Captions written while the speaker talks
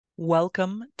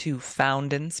Welcome to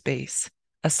Found in Space,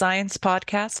 a science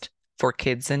podcast for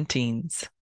kids and teens.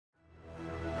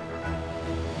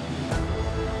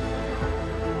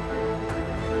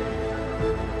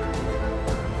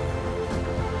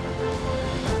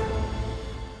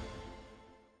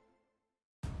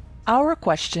 Our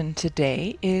question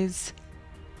today is,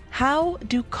 how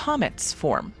do comets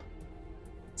form?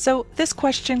 So this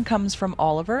question comes from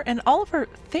Oliver, and Oliver,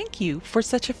 thank you for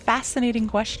such a fascinating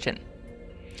question.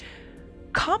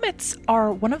 Comets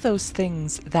are one of those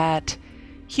things that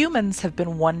humans have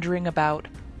been wondering about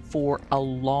for a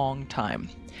long time,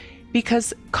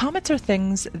 because comets are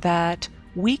things that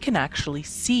we can actually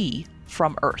see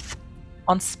from Earth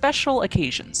on special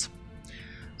occasions.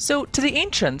 So to the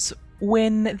ancients,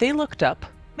 when they looked up,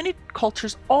 many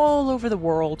cultures all over the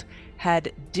world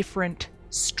had different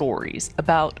stories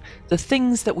about the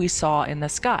things that we saw in the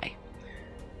sky.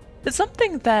 But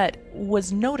something that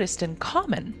was noticed in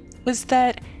common was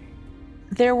that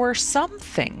there were some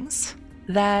things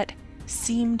that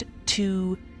seemed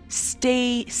to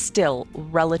stay still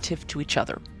relative to each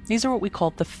other. These are what we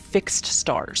call the fixed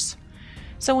stars.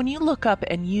 So when you look up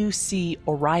and you see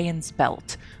Orion's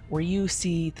belt, or you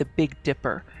see the Big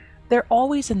Dipper, they're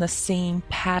always in the same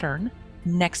pattern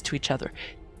next to each other.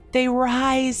 They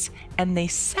rise and they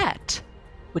set,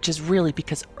 which is really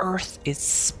because Earth is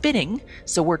spinning,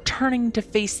 so we're turning to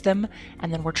face them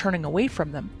and then we're turning away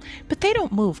from them. But they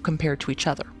don't move compared to each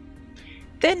other.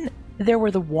 Then there were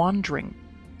the wandering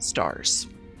stars.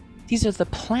 These are the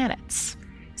planets.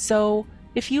 So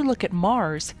if you look at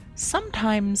Mars,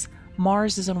 sometimes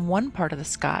Mars is in one part of the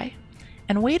sky,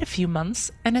 and wait a few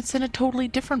months and it's in a totally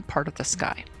different part of the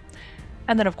sky.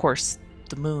 And then, of course,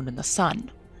 the moon and the sun.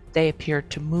 They appear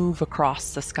to move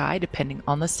across the sky depending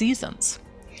on the seasons.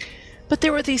 But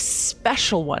there were these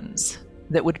special ones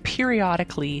that would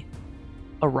periodically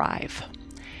arrive.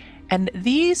 And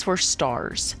these were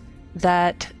stars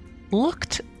that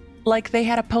looked like they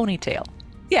had a ponytail.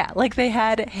 Yeah, like they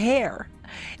had hair.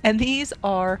 And these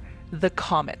are the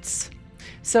comets.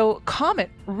 So comet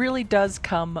really does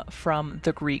come from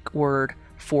the Greek word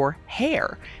for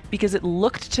hair, because it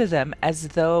looked to them as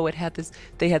though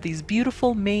they had these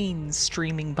beautiful manes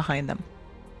streaming behind them.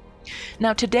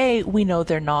 Now today we know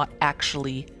they're not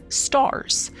actually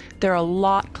stars. They're a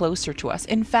lot closer to us.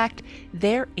 In fact,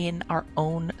 they're in our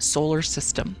own solar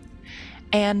system.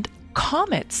 And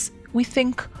comets, we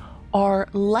think, are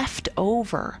left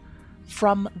over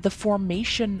from the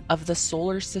formation of the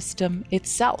solar system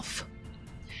itself.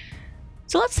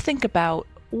 So let's think about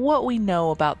what we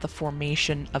know about the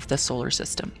formation of the solar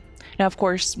system. Now, of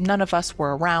course, none of us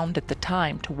were around at the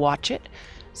time to watch it,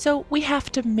 so we have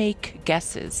to make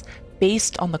guesses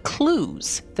based on the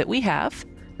clues that we have.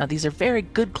 Now, these are very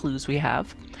good clues we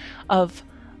have of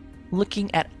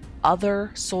looking at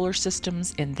other solar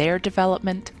systems in their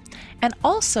development, and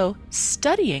also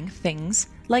studying things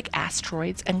like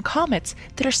asteroids and comets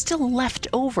that are still left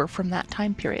over from that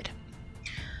time period.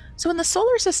 So when the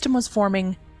solar system was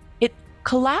forming, it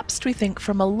collapsed, we think,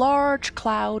 from a large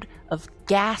cloud of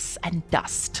gas and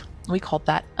dust. We called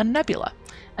that a nebula.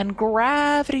 And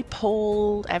gravity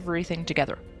pulled everything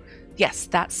together. Yes,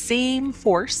 that same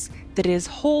force that is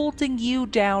holding you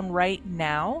down right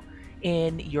now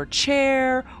in your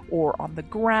chair or on the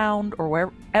ground or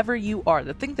wherever you are,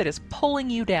 the thing that is pulling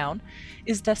you down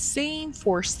is the same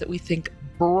force that we think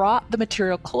brought the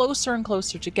material closer and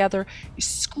closer together. You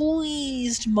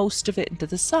squeezed most of it into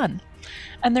the sun,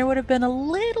 and there would have been a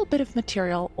little bit of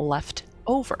material left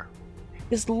over.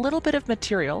 This little bit of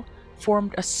material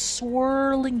formed a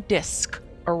swirling disk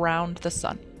around the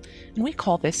sun, and we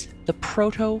call this the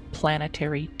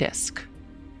protoplanetary disk.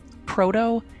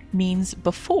 Proto means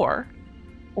before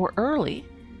or early,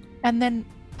 and then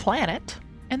planet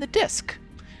and the disk.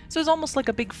 So it's almost like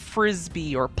a big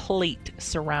frisbee or plate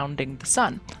surrounding the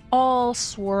sun, all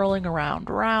swirling around,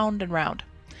 round and round.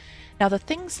 Now the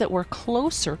things that were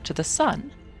closer to the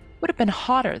sun would have been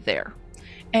hotter there,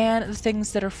 and the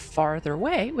things that are farther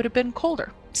away would have been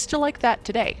colder. Still like that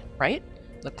today, right?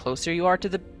 The closer you are to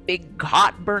the big,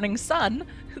 hot, burning sun,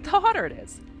 the hotter it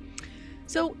is.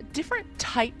 So different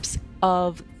types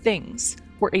of things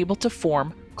were able to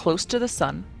form close to the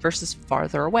sun versus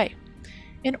farther away.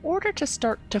 In order to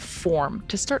start to form,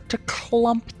 to start to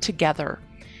clump together,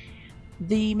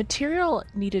 the material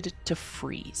needed to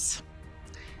freeze.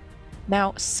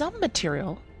 Now, some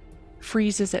material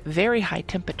freezes at very high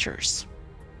temperatures.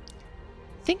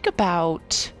 Think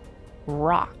about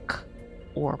rock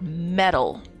or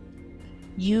metal.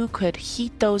 You could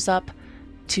heat those up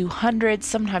to hundreds,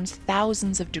 sometimes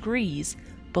thousands of degrees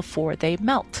before they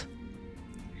melt.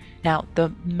 Now,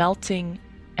 the melting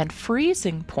and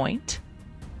freezing point,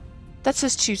 that's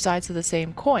just two sides of the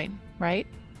same coin, right?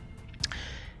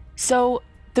 So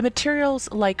the materials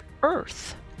like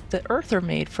Earth, that Earth are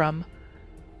made from,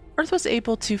 Earth was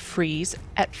able to freeze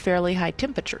at fairly high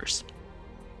temperatures.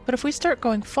 But if we start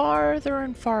going farther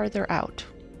and farther out,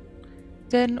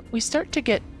 then we start to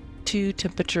get to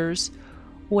temperatures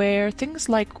where things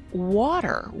like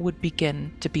water would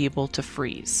begin to be able to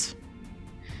freeze.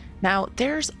 Now,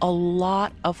 there's a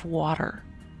lot of water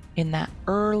in that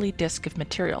early disk of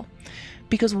material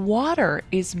because water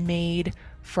is made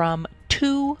from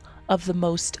two of the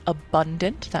most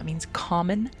abundant, that means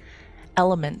common,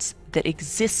 elements that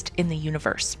exist in the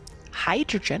universe.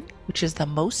 Hydrogen, which is the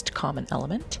most common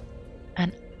element,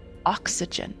 and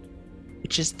oxygen,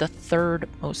 which is the third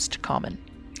most common.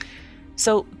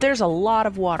 So there's a lot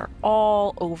of water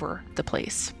all over the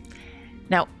place.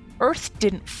 Now, Earth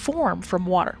didn't form from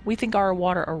water. We think our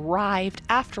water arrived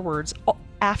afterwards,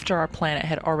 after our planet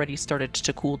had already started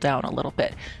to cool down a little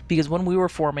bit, because when we were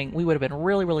forming, we would have been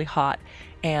really, really hot,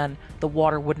 and the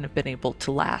water wouldn't have been able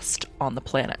to last on the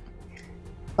planet.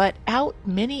 But out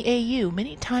many AU,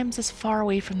 many times as far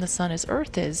away from the sun as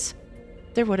Earth is,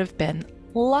 there would have been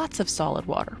lots of solid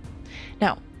water.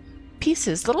 Now,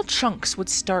 pieces, little chunks would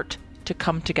start to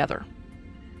come together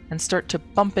and start to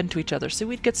bump into each other. So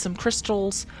we'd get some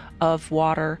crystals of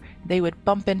water, they would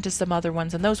bump into some other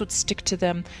ones, and those would stick to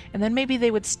them. And then maybe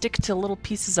they would stick to little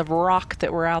pieces of rock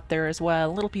that were out there as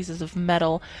well, little pieces of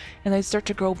metal, and they'd start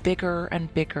to grow bigger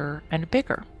and bigger and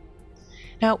bigger.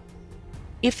 Now,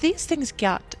 if these things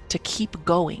got to keep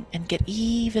going and get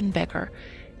even bigger,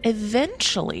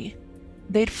 eventually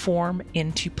they'd form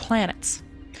into planets.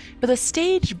 But the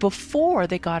stage before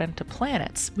they got into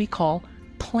planets, we call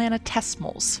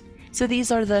planetesimals. So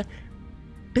these are the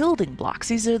building blocks.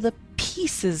 These are the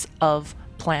pieces of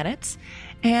planets,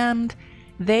 and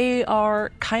they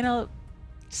are kind of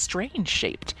strange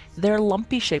shaped. They're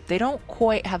lumpy shaped. They don't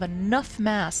quite have enough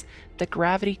mass that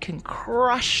gravity can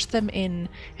crush them in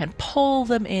and pull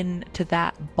them in to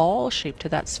that ball shape, to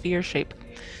that sphere shape.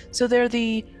 So they're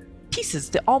the pieces,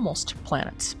 the almost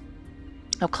planets.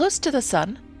 Now, close to the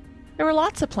sun, there were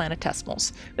lots of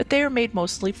planetesimals, but they are made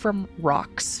mostly from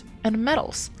rocks and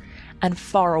metals. And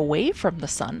far away from the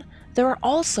sun, there are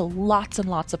also lots and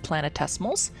lots of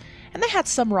planetesimals, and they had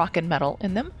some rock and metal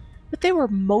in them, but they were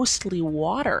mostly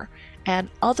water and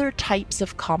other types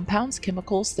of compounds,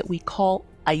 chemicals that we call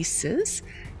ices,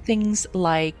 things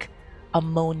like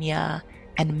ammonia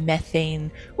and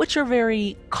methane, which are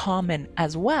very common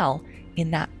as well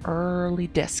in that early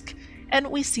disk. And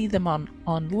we see them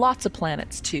on lots of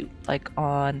planets too, like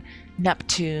on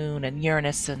Neptune and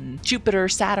Uranus and Jupiter,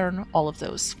 Saturn, all of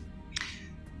those.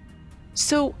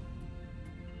 So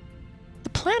the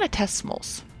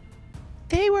planetesimals,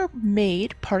 they were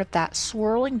made part of that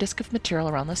swirling disk of material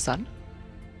around the sun.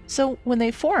 So when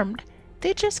they formed,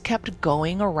 they just kept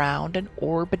going around and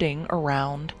orbiting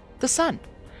around the sun.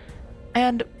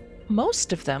 And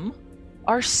most of them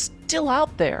are still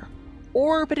out there,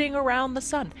 orbiting around the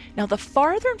sun. Now, the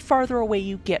farther and farther away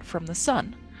you get from the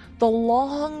sun, the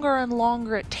longer and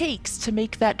longer it takes to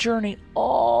make that journey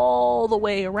all the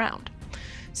way around.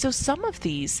 So some of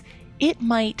these, it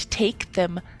might take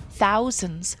them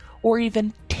thousands or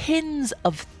even tens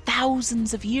of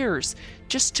thousands of years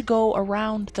just to go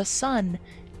around the sun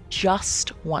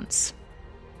just once.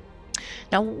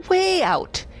 Now, way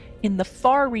out in the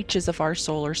far reaches of our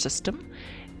solar system,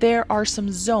 there are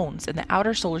some zones in the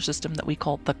outer solar system that we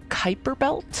call the Kuiper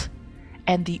Belt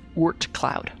and the Oort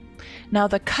cloud. Now,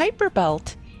 the Kuiper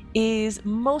Belt is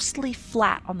mostly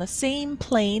flat on the same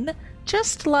plane,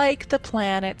 just like the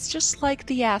planets, just like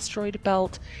the asteroid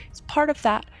belt. It's part of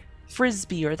that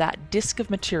frisbee or that disk of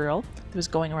material that was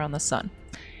going around the sun.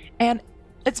 And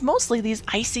it's mostly these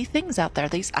icy things out there,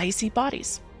 these icy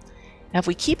bodies. Now, if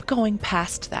we keep going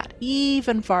past that,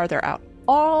 even farther out,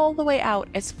 all the way out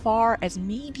as far as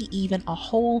maybe even a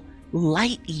whole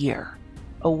light year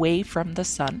away from the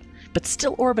sun, but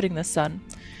still orbiting the sun,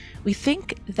 we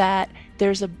think that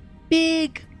there's a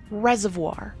big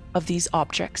reservoir of these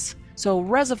objects. So a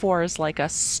reservoir is like a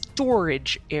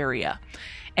storage area,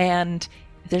 and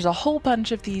there's a whole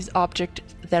bunch of these objects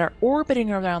that are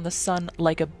orbiting around the sun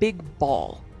like a big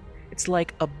ball. It's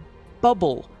like a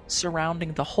bubble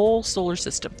surrounding the whole solar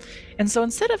system. And so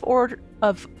instead of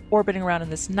orbiting around in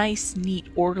this nice, neat,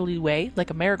 orderly way, like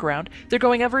a merry-go-round, they're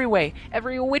going every way,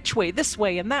 every which way, this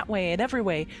way and that way and every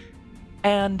way.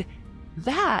 And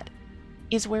that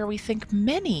is where we think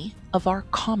many of our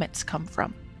comets come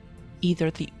from.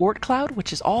 Either the Oort cloud,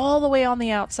 which is all the way on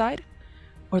the outside,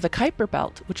 or the Kuiper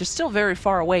belt, which is still very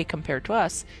far away compared to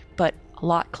us, but a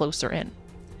lot closer in.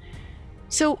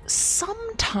 So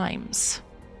sometimes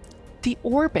the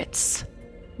orbits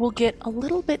will get a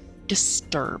little bit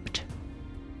disturbed.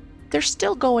 They're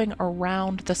still going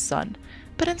around the sun,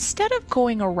 but instead of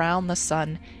going around the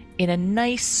sun in a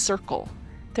nice circle,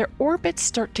 their orbits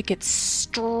start to get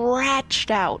stretched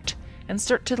out and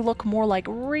start to look more like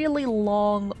really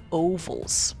long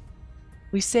ovals.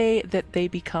 We say that they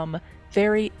become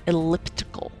very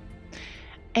elliptical.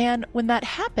 And when that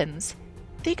happens,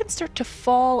 they can start to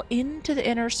fall into the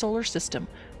inner solar system,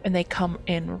 and they come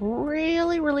in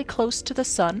really, really close to the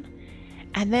sun,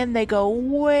 and then they go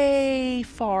way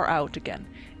far out again.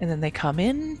 And then they come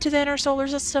into the inner solar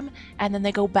system, and then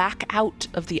they go back out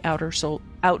into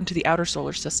the outer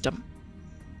solar system.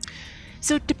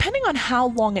 So depending on how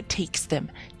long it takes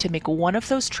them to make one of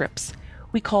those trips,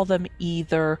 we call them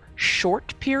either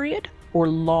short period or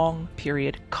long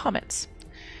period comets.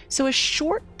 So a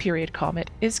short period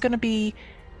comet is going to be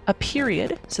a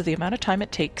period, so the amount of time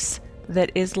it takes,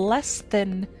 that is less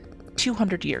than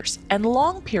 200 years. And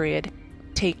long period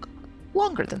take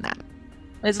longer than that,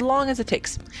 as long as it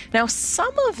takes. Now,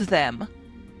 some of them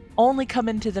only come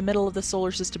into the middle of the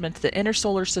solar system, into the inner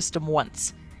solar system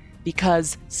once,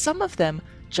 because some of them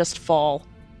just fall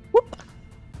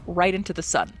right into the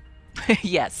sun.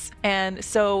 Yes. And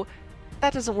so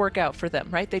that doesn't work out for them,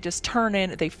 right? They just turn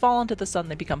in, they fall into the sun,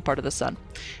 they become part of the sun.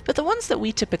 But the ones that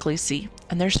we typically see,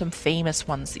 and there's some famous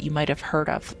ones that you might have heard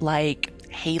of, like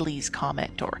Halley's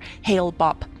Comet or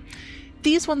Hale-Bopp.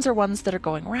 These ones are ones that are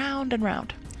going round and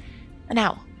round. And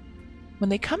now, when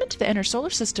they come into the inner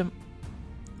solar system,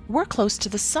 we're close to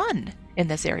the sun in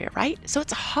this area, right? So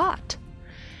it's hot.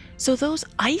 So those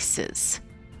ices,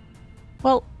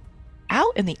 well,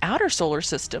 out in the outer solar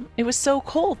system, it was so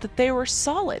cold that they were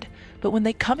solid. But when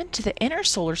they come into the inner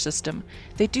solar system,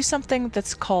 they do something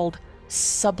that's called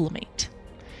sublimate.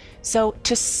 So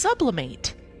to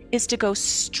sublimate is to go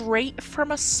straight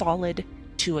from a solid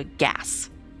to a gas.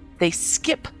 They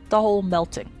skip the whole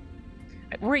melting.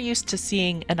 We're used to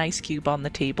seeing an ice cube on the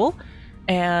table,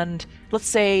 and let's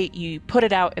say you put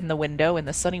it out in the window, in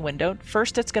the sunny window.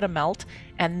 First it's going to melt,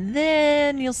 and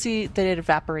then you'll see that it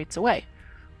evaporates away.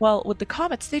 Well, with the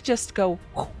comets, they just go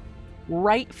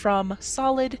right from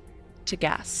solid to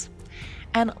gas.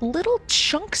 And little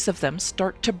chunks of them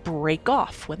start to break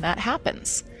off when that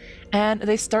happens, and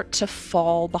they start to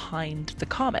fall behind the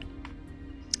comet.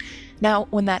 Now,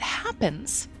 when that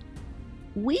happens,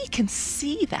 we can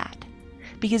see that,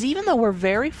 because even though we're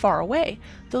very far away,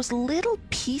 those little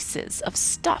pieces of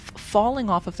stuff falling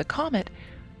off of the comet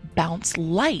bounce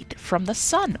light from the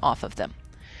sun off of them.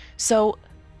 So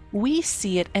we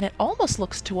see it, and it almost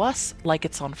looks to us like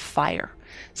it's on fire.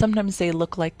 Sometimes they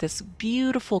look like this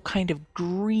beautiful kind of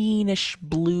greenish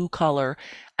blue color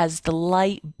as the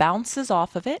light bounces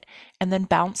off of it and then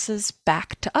bounces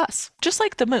back to us, just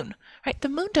like the moon, right? The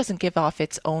moon doesn't give off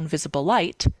its own visible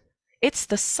light. It's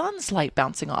the sun's light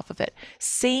bouncing off of it.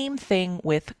 Same thing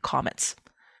with comets.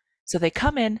 So they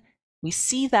come in, we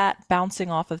see that bouncing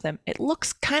off of them. It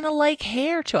looks kind of like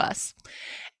hair to us.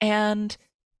 And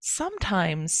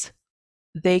sometimes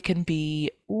they can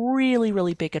be really,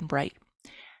 really big and bright.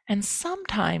 And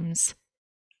sometimes,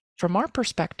 from our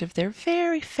perspective, they're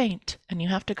very faint, and you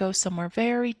have to go somewhere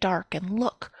very dark and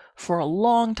look for a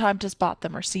long time to spot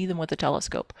them or see them with a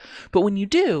telescope. But when you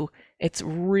do, it's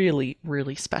really,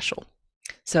 really special.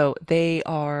 So they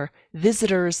are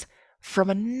visitors from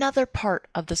another part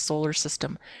of the solar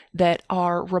system that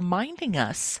are reminding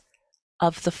us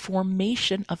of the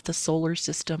formation of the solar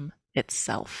system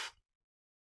itself.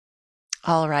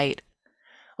 All right.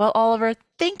 Well, Oliver,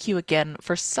 thank you again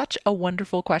for such a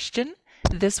wonderful question.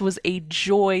 This was a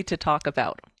joy to talk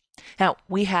about. Now,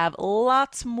 we have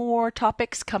lots more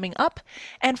topics coming up.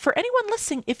 And for anyone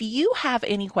listening, if you have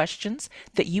any questions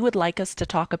that you would like us to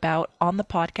talk about on the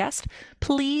podcast,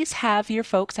 please have your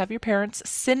parents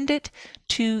send it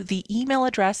to the email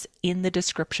address in the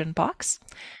description box.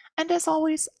 And as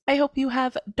always, I hope you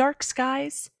have dark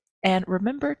skies, and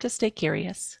remember to stay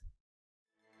curious.